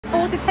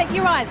to take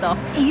your eyes off,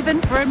 even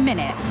for a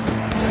minute.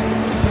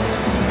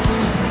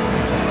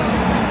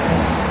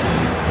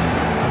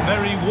 A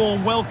very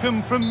warm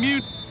welcome from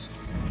Munich.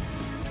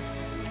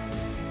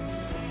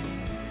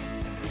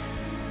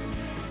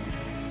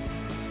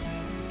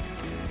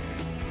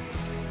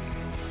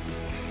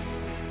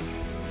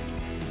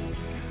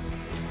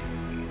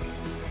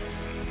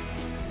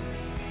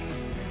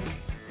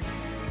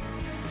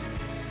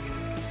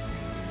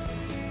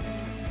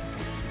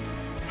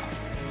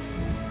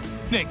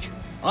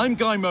 I'm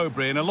Guy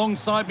Mowbray, and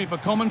alongside me for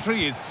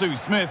commentary is Sue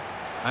Smith.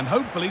 And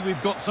hopefully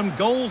we've got some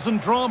goals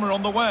and drama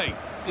on the way.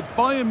 It's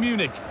Bayern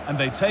Munich, and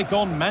they take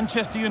on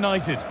Manchester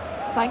United.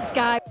 Thanks,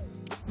 Guy.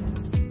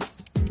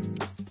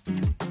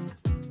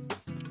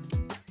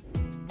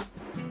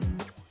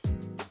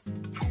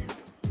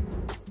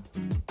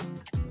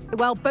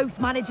 Well, both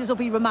managers will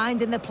be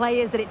reminding the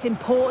players that it's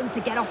important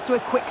to get off to a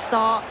quick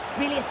start,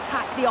 really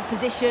attack the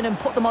opposition and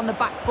put them on the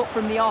back foot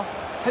from the off.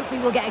 Hopefully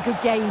we'll get a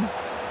good game.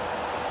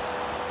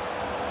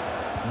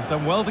 He's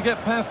done well to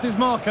get past his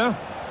marker.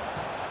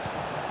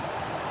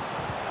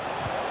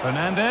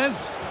 Fernandez.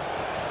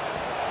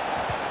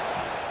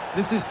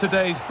 This is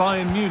today's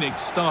Bayern Munich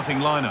starting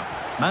lineup.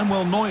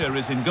 Manuel Neuer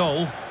is in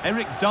goal.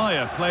 Eric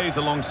Dyer plays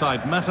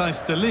alongside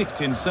Matthijs de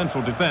Ligt in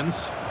central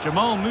defence.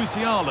 Jamal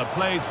Musiala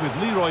plays with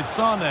Leroy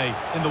Sané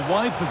in the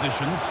wide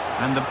positions.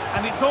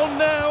 And it's on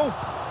now!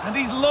 And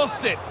he's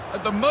lost it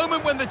at the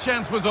moment when the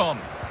chance was on.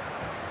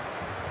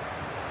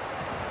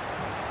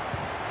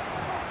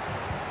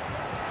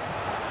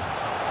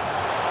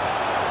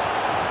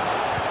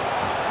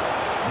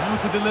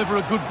 To deliver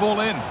a good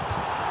ball in.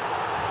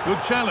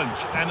 Good challenge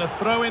and a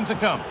throw in to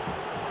come.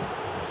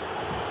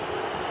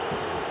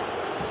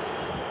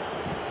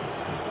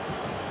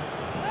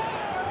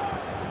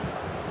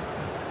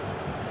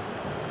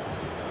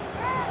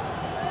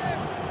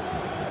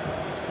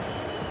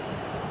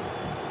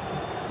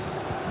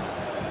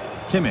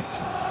 Kimmich.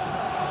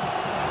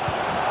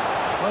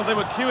 Well, they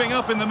were queuing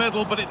up in the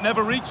middle, but it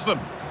never reached them.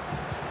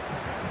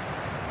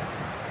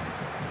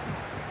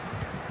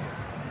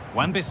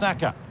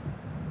 Wan-Bissaka.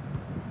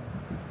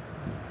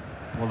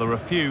 Well, there are a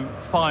few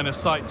finer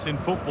sights in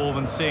football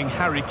than seeing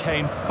Harry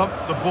Kane thump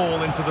the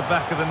ball into the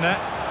back of the net.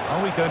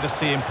 Are we going to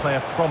see him play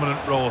a prominent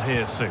role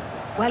here, Sue?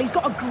 Well, he's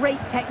got a great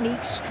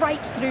technique,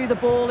 strikes through the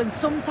ball, and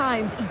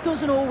sometimes he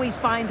doesn't always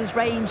find his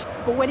range,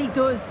 but when he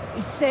does,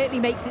 he certainly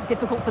makes it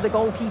difficult for the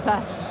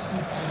goalkeeper.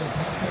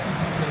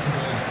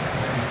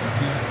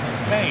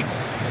 Kane.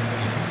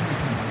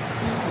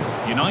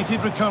 United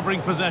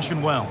recovering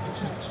possession well.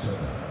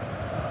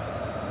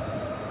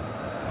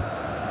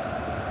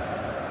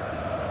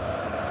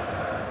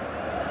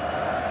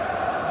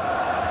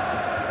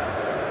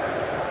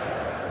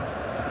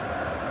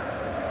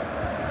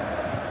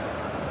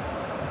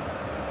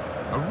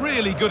 A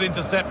really good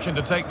interception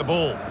to take the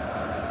ball.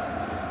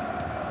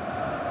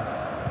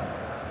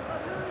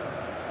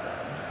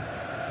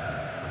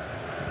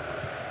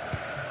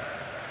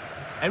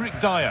 Eric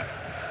Dyer.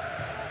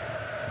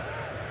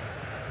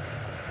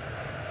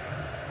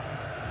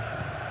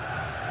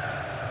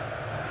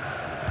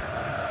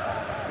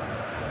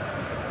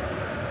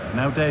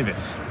 Now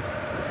Davis.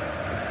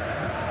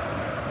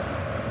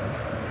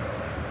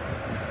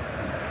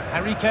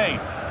 Harry Kane.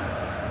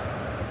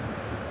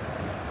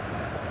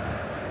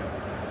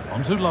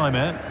 On to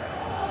Laimer.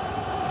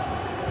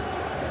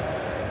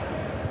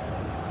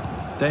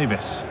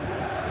 Davis.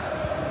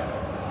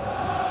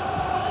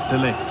 De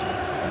Ligt.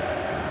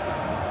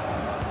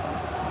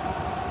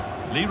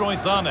 Leroy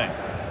Sané.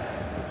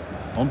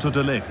 On to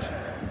De Ligt.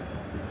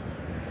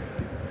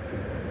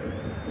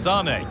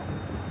 Sané.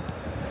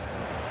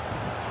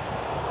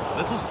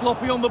 Little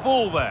sloppy on the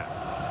ball there.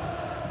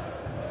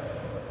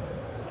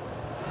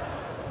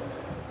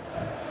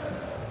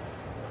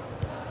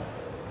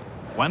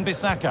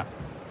 Wan-Bissaka.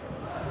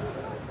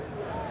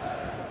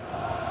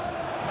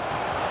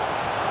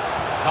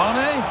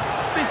 Sané,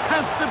 this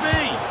has to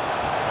be.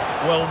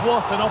 Well,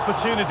 what an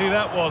opportunity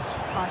that was.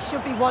 Oh,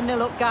 should be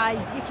 1-0 up, Guy.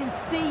 You can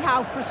see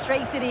how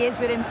frustrated he is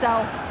with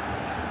himself.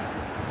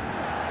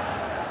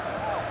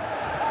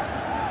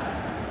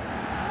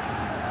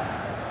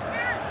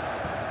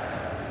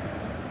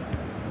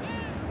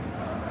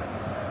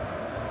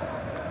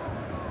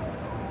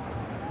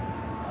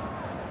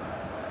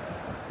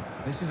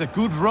 This is a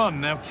good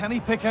run. Now, can he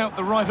pick out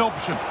the right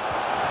option?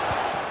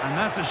 And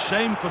that's a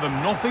shame for them.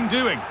 Nothing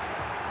doing.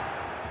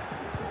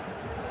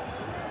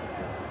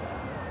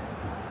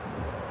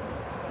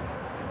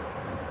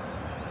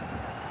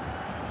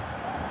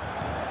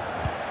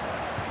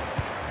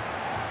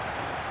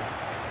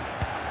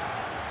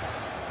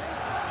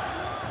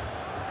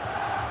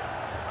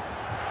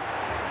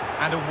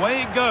 And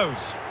away it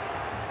goes.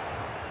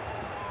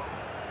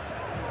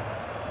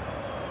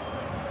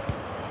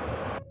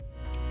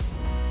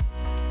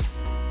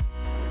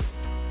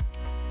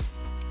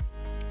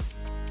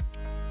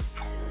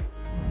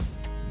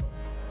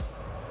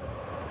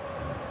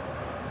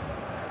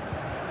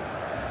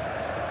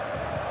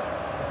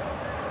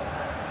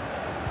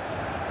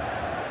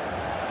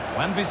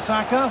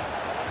 Wan-Bissaka.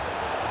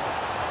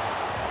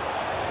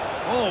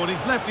 Oh, and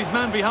he's left his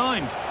man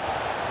behind.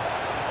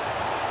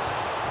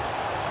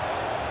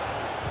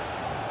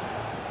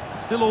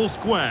 Still all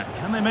square.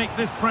 Can they make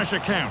this pressure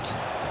count?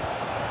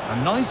 A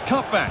nice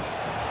cutback.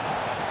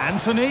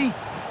 Anthony.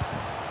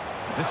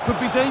 This could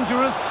be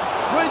dangerous.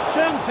 Great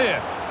chance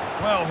here.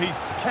 Well, he's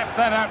kept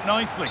that out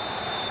nicely.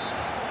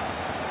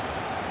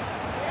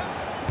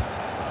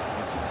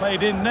 It's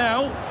played in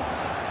now.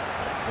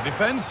 The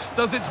defence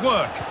does its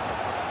work.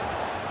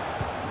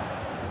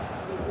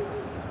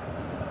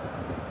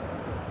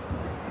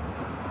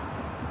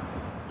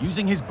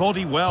 Using his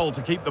body well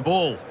to keep the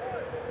ball.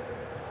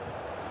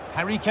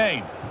 Harry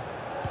Kane.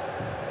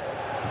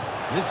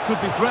 This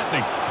could be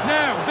threatening.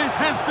 Now, this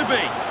has to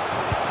be.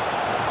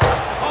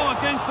 Oh,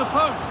 against the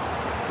post.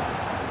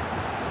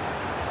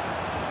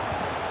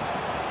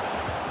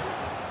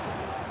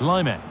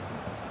 Lyman.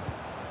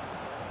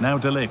 Now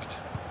De Ligt.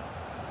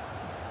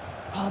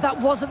 Oh,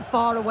 that wasn't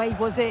far away,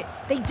 was it?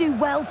 They do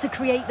well to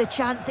create the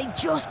chance. They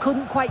just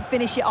couldn't quite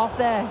finish it off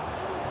there.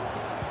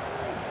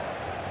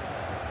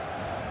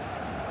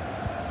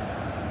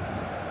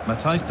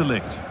 Matthijs de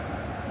Ligt.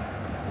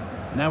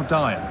 Now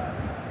Dyer.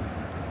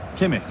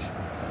 Kimmich.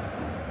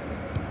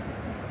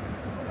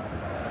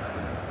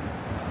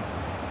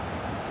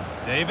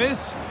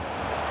 Davis.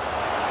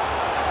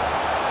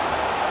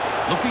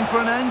 Looking for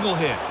an angle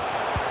here.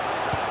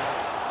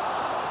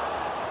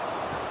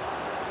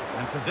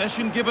 And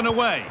possession given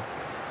away.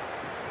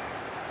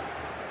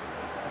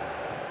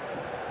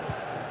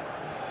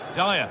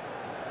 Dyer.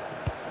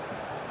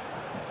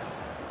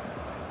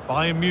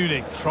 Bayern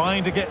Munich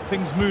trying to get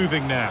things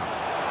moving now.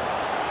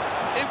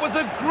 It was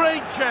a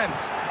great chance,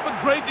 but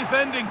great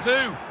defending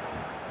too.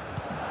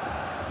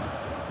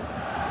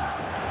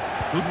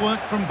 Good work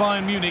from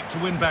Bayern Munich to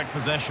win back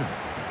possession.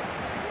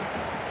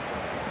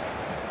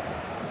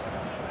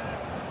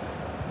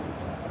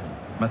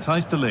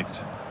 Matthijs de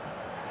Ligt.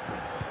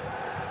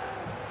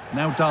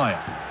 Now Dyer.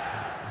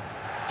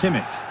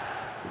 Kimmich.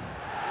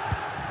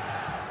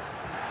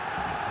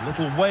 A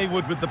little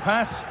wayward with the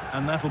pass,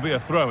 and that'll be a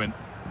throw-in.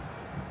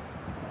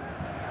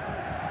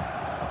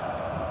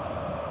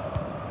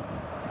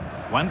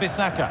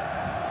 Wan-Bissaka.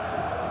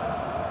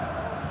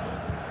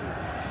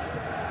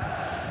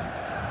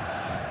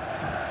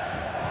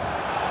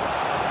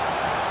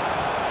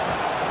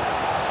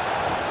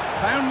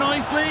 Found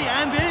nicely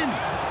and in.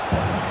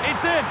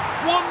 It's in.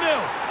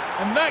 1-0.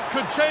 And that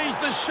could change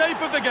the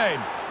shape of the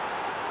game.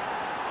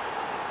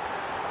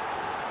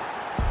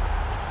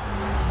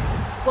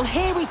 Well,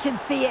 here we can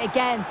see it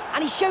again,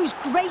 and he shows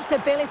great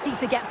ability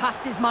to get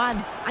past his man,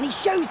 and he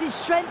shows his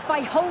strength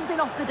by holding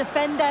off the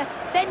defender,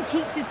 then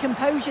keeps his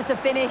composure to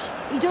finish.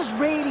 He does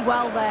really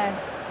well there.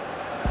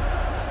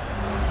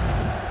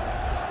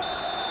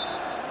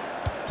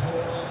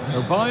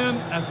 So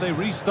Bayern, as they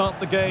restart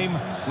the game,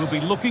 will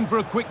be looking for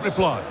a quick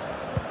reply.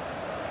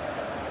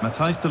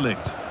 Matthijs de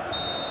Ligt.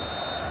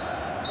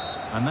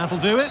 And that'll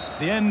do it.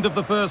 The end of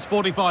the first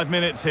 45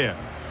 minutes here.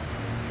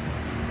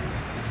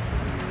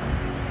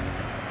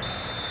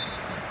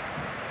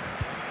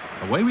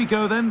 Away we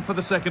go then for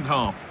the second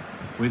half,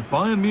 with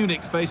Bayern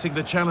Munich facing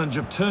the challenge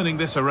of turning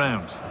this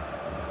around.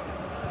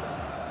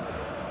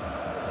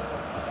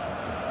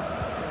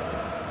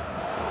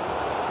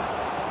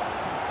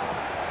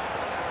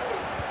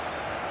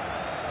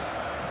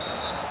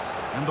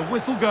 And the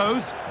whistle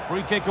goes,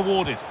 free kick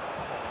awarded.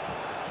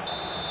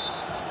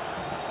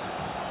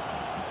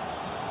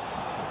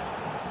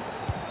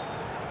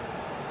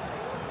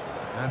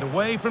 And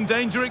away from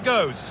danger it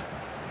goes.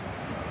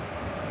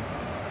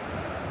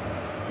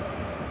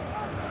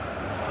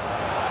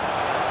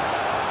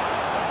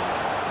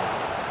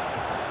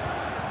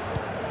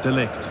 De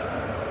Ligt.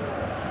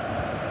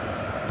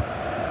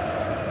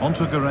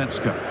 Onto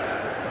Goretzka.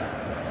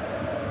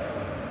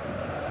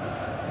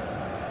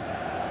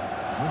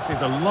 This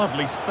is a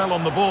lovely spell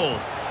on the ball,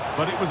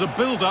 but it was a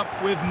build-up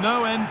with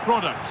no end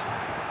product.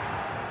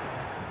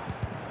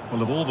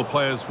 Well, of all the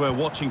players we're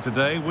watching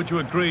today, would you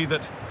agree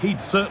that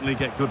he'd certainly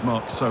get good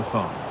marks so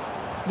far?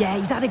 Yeah,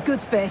 he's had a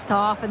good first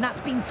half, and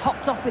that's been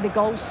topped off with a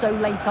goal so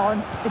late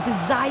on. The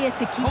desire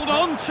to keep... Hold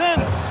on,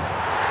 chance!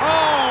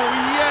 Oh,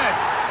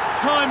 yes!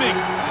 Timing,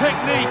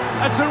 technique,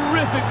 a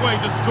terrific way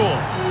to score.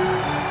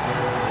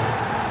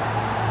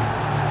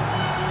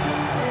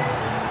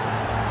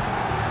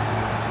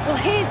 Well,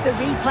 here's the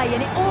replay,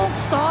 and it all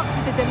starts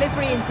with the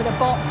delivery into the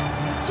box.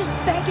 Just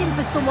begging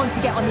for someone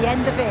to get on the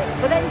end of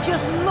it. But then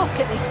just look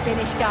at this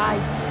finish, guy.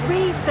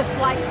 Reads the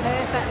flight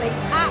perfectly,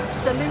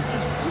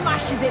 absolutely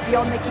smashes it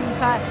beyond the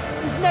keeper.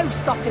 There's no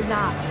stopping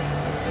that.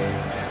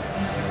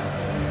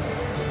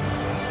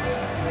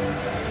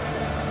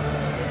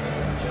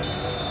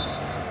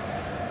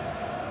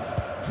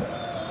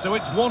 So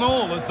it's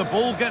 1-1 as the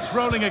ball gets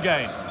rolling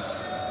again.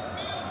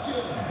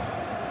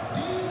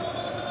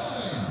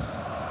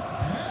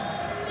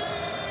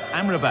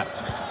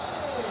 Amrabat.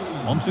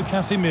 Onto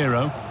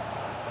Casemiro.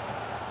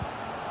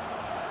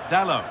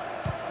 Dalot.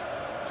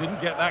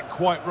 Didn't get that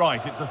quite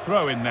right. It's a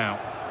throw-in now.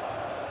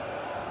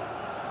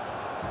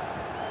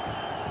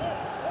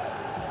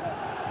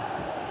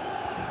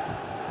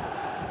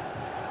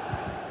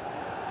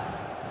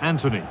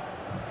 Anthony.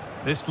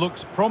 This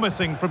looks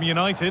promising from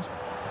United,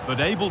 but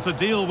able to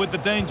deal with the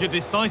danger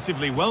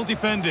decisively. Well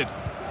defended.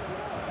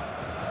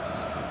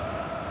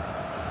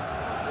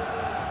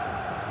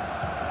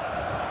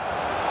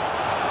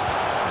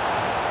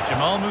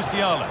 Jamal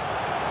Musiala.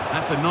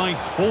 That's a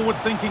nice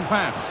forward-thinking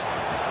pass.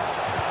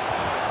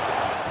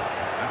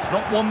 That's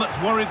not one that's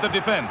worried the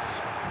defence.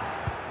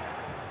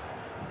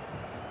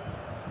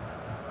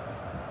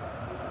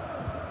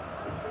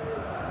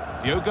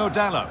 Diogo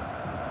Dalot.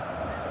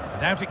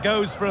 And out it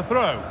goes for a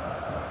throw.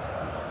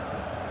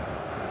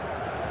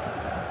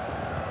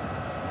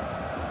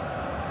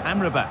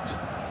 Amrabat.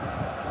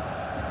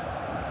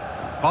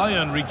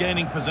 Bayern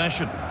regaining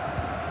possession.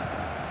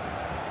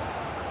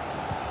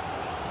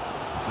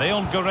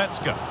 Leon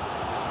Goretzka.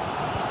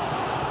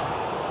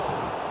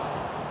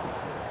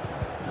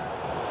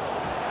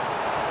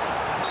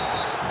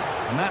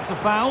 And that's a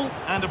foul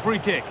and a free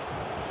kick.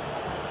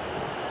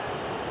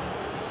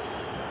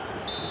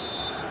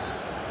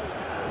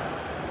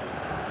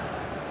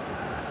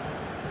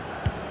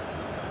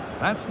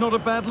 That's not a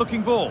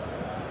bad-looking ball.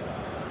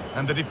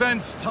 And the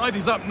defence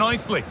tidies up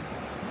nicely.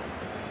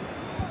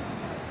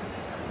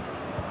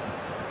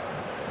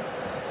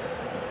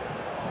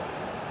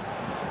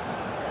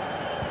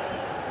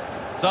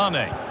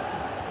 Sane.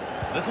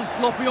 Little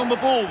sloppy on the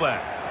ball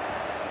there.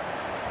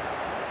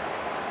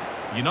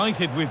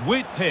 United with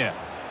width here.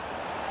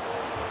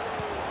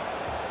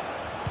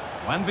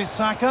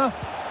 Wan-Bissaka.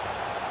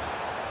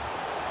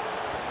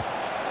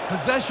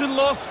 Possession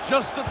lost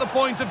just at the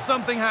point of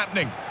something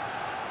happening.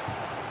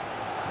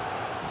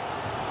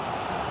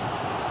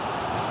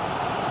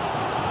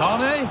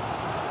 Sane.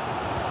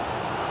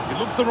 It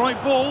looks the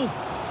right ball.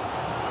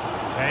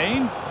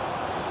 Kane.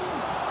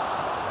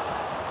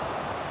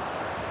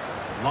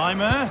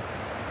 Laimer.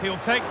 He'll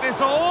take this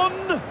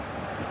on.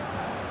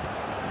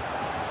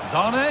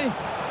 Sane.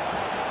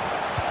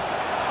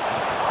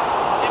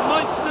 It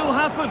might still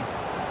happen.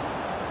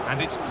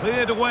 And it's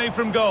cleared away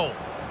from goal.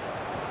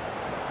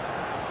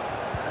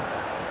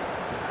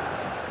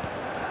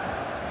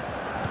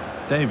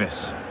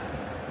 Davis.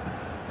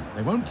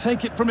 They won't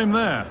take it from him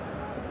there.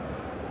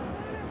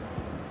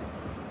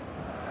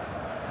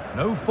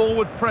 No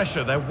forward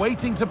pressure, they're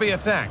waiting to be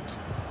attacked.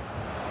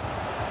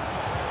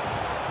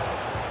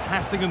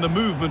 Passing and the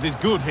movement is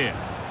good here.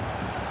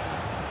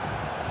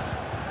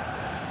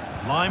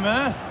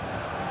 Laimer.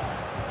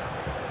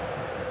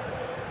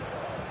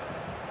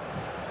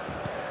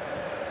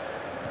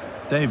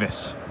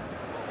 Davis.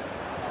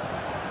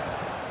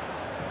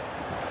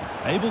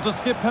 Able to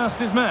skip past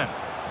his man.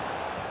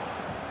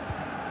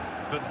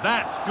 But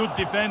that's good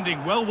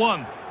defending, well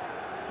won.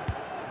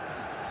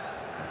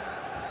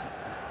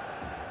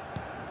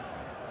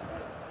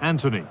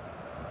 Anthony.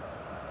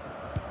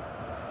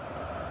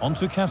 On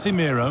to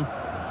Casemiro.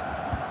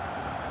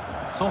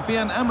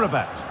 Sofian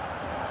Amrabat.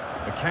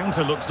 The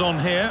counter looks on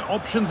here,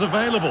 options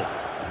available.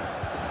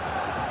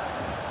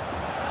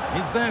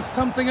 Is there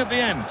something at the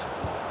end?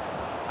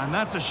 And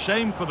that's a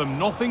shame for them,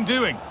 nothing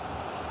doing.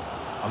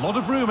 A lot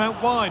of room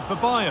out wide for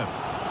Bayern.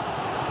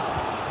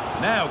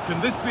 Now,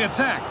 can this be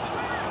attacked?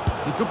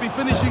 He could be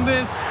finishing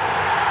this.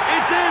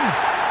 It's in!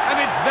 And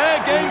it's their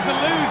game to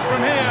lose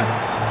from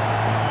here.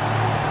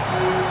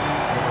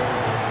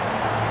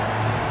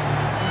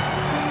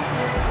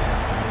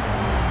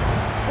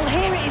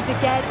 Here it is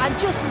again, and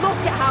just look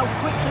at how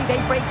quickly they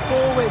break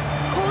forward,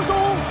 cause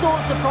all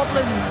sorts of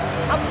problems.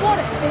 And what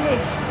a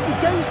finish. He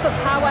goes for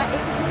power, it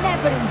was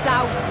never in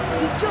doubt.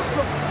 He just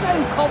looks so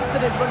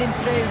confident running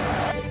through.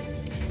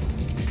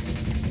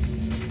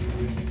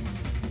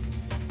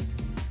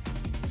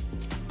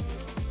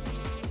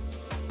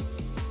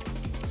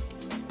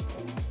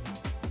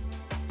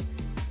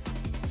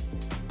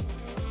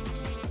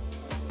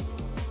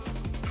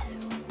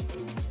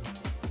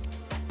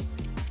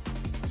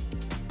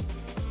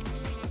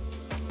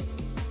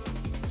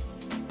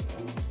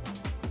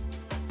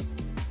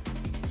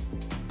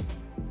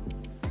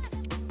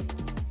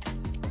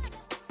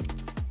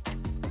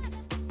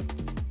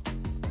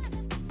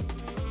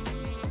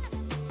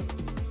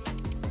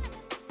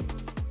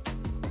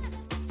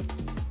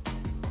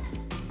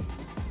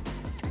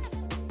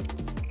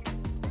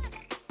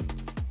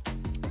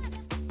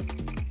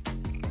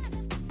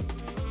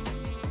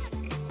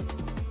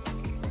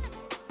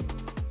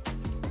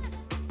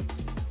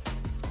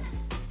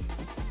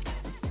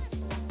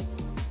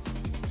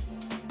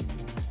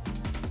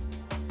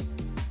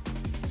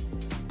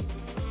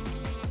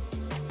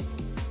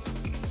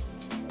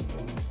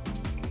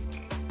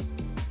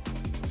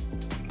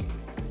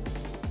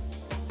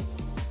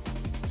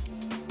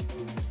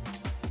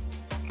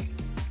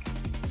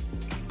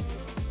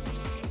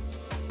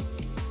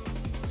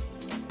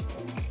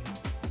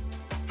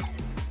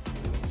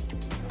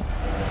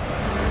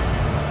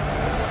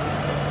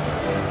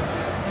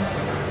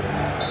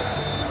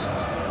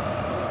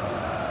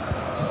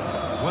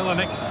 Well, an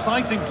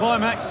exciting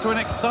climax to an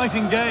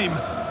exciting game.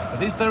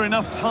 But is there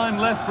enough time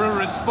left for a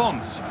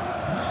response?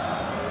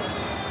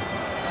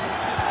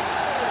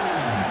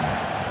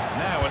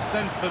 Now a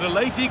sense that a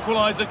late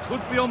equaliser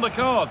could be on the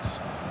cards.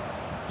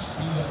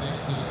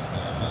 Spielerwechsel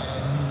bei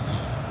Bayern München.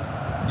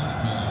 Nicht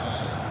mehr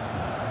dabei.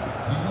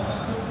 Die Nummer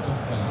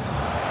 25.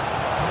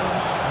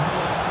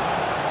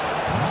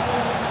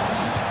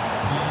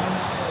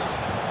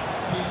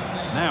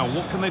 Now,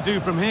 what can they do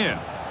from here?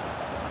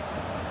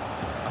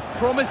 A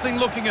promising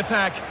looking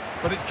attack,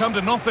 but it's come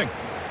to nothing.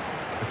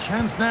 A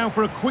chance now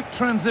for a quick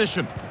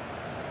transition.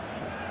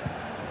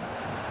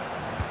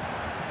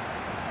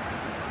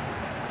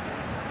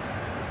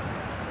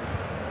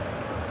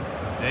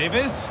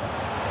 Davis.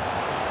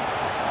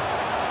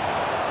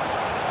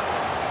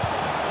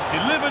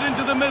 Delivered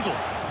into the middle.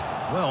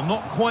 Well,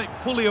 not quite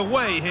fully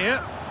away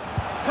here.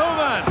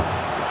 Coman!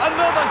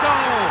 Another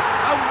goal!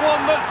 And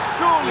one that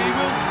surely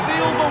will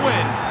seal the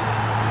win.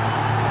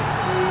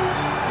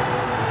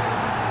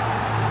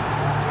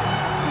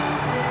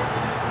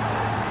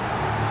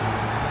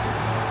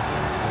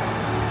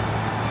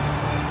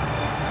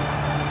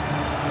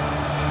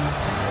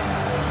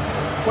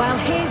 Well,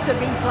 here's the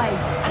replay,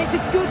 and it's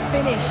a good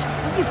finish.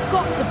 But you've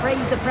got to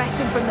praise the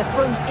pressing from the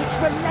front. It's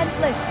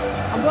relentless.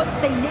 And once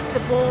they nicked the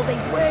ball, they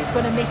weren't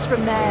going to miss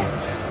from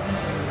there.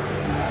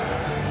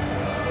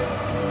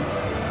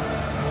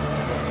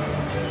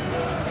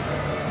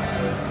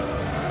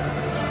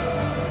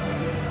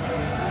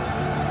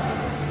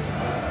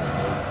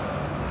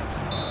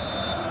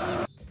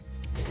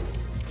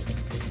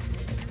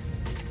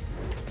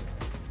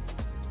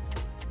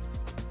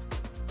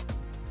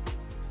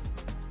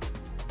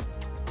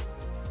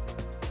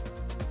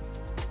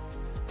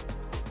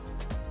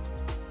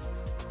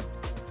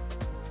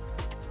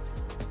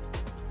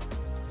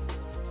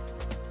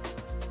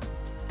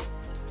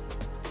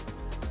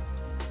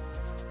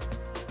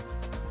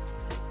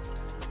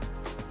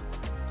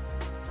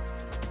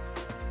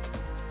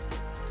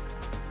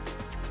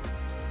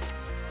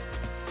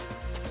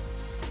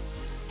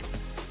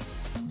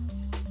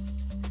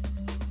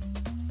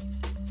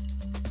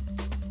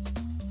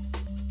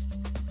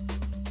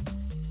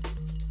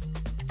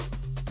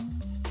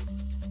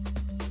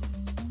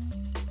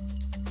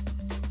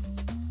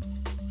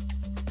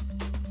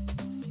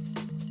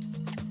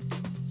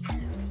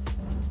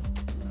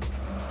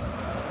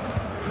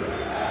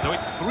 So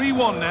it's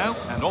 3-1 now,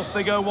 and off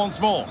they go once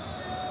more.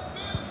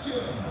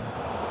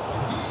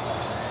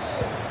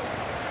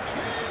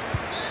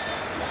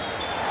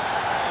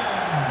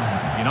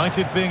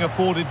 United being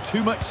afforded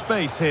too much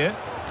space here.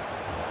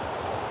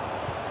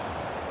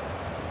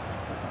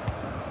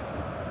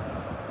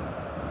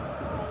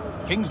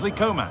 Kingsley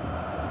Coman.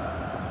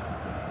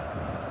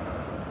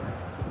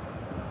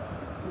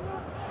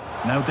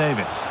 Now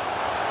Davis.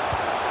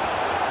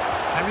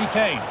 Harry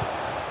Kane.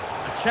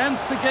 A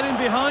chance to get in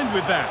behind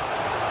with that.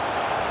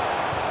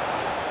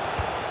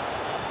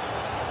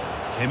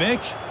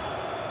 Kimmich.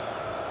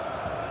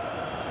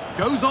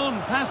 Goes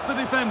on past the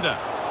defender.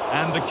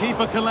 And the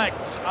keeper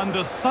collects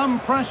under some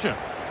pressure.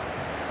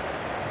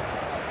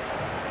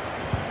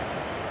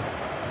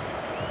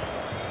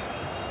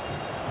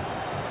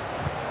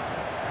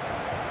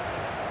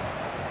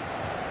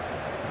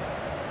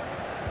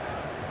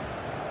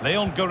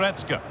 Leon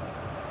Goretzka.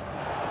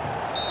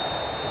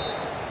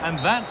 And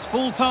that's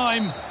full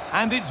time,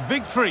 and it's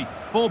victory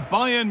for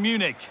Bayern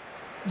Munich.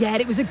 Yeah,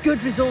 it was a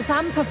good result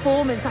and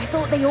performance. I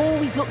thought they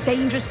always looked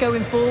dangerous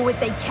going forward.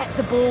 They kept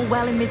the ball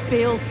well in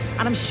midfield,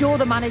 and I'm sure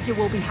the manager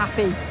will be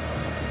happy.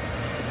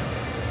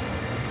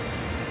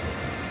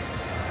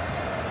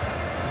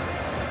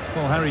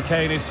 Well, Harry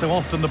Kane is so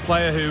often the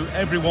player who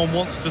everyone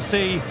wants to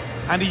see,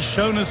 and he's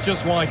shown us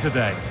just why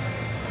today.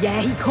 Yeah,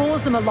 he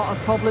caused them a lot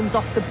of problems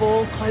off the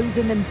ball,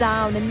 closing them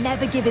down and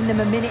never giving them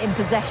a minute in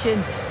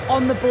possession.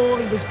 On the ball,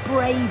 he was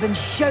brave and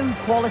showed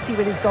quality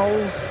with his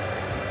goals.